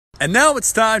And now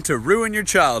it's time to ruin your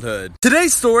childhood.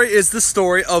 Today's story is the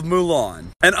story of Mulan.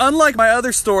 And unlike my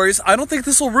other stories, I don't think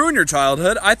this will ruin your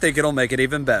childhood, I think it'll make it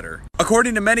even better.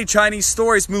 According to many Chinese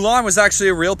stories, Mulan was actually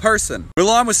a real person.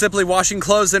 Mulan was simply washing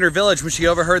clothes in her village when she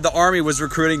overheard the army was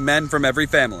recruiting men from every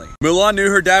family. Mulan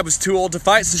knew her dad was too old to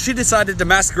fight, so she decided to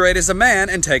masquerade as a man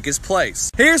and take his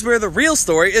place. Here's where the real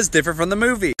story is different from the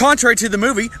movie. Contrary to the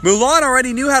movie, Mulan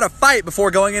already knew how to fight before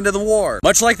going into the war.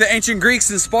 Much like the ancient Greeks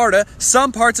in Sparta,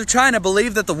 some parts of China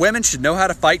believed that the women should know how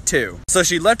to fight too. So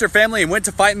she left her family and went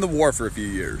to fight in the war for a few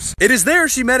years. It is there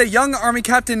she met a young army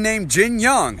captain named Jin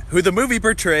Young, who the movie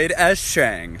portrayed as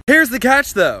Shang. Here's the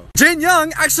catch though. Jin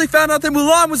Young actually found out that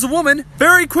Mulan was a woman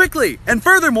very quickly, and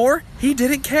furthermore, he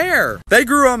didn't care. They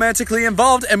grew romantically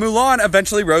involved, and Mulan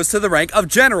eventually rose to the rank of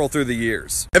general through the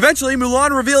years. Eventually,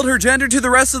 Mulan revealed her gender to the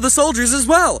rest of the soldiers as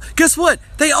well. Guess what?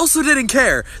 They also didn't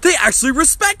care. They actually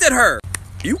respected her.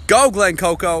 You go, Glen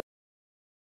Coco.